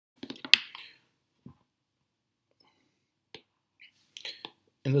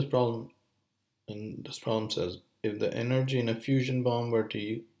In this problem, says if the energy in a fusion bomb were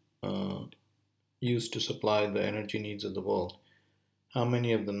to used to supply the energy needs of the world, how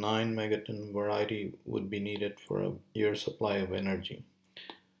many of the 9 megaton variety would be needed for a year's supply of energy?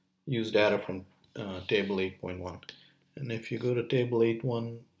 Use data from table 8.1. And if you go to table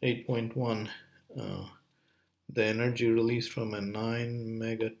 8.1, the energy released from a 9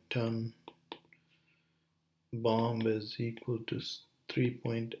 megaton bomb is equal to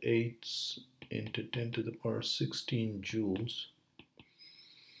 3.8 into 10 to the power 16 joules.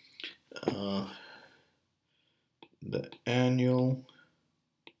 The annual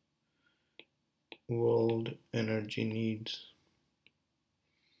world energy needs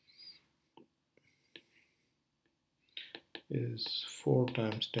is 4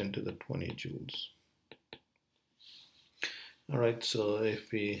 times 10 to the 20 joules. Alright, so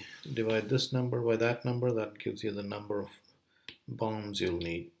if we divide this number by that number, that gives you the number of bombs you'll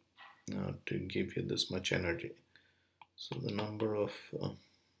need to give you this much energy. So the number of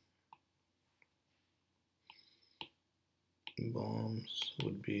bombs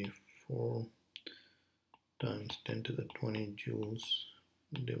would be 4 times 10 to the 20 joules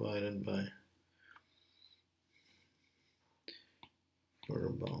divided by per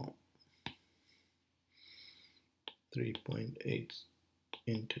bomb. 3.8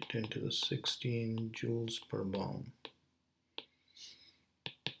 into 10 to the 16 joules per bomb.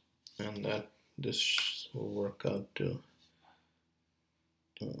 And this will work out to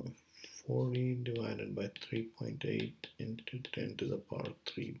 40 divided by 3.8 into 10 to the power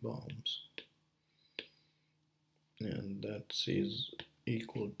 3 bombs. And that is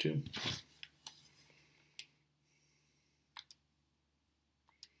equal to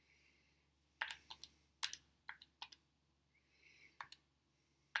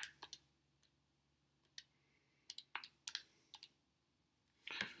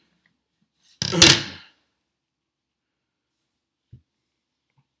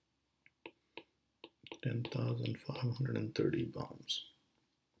 $10,530 bombs.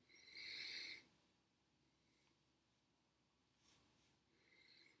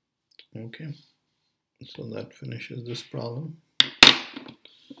 Okay, so that finishes this problem.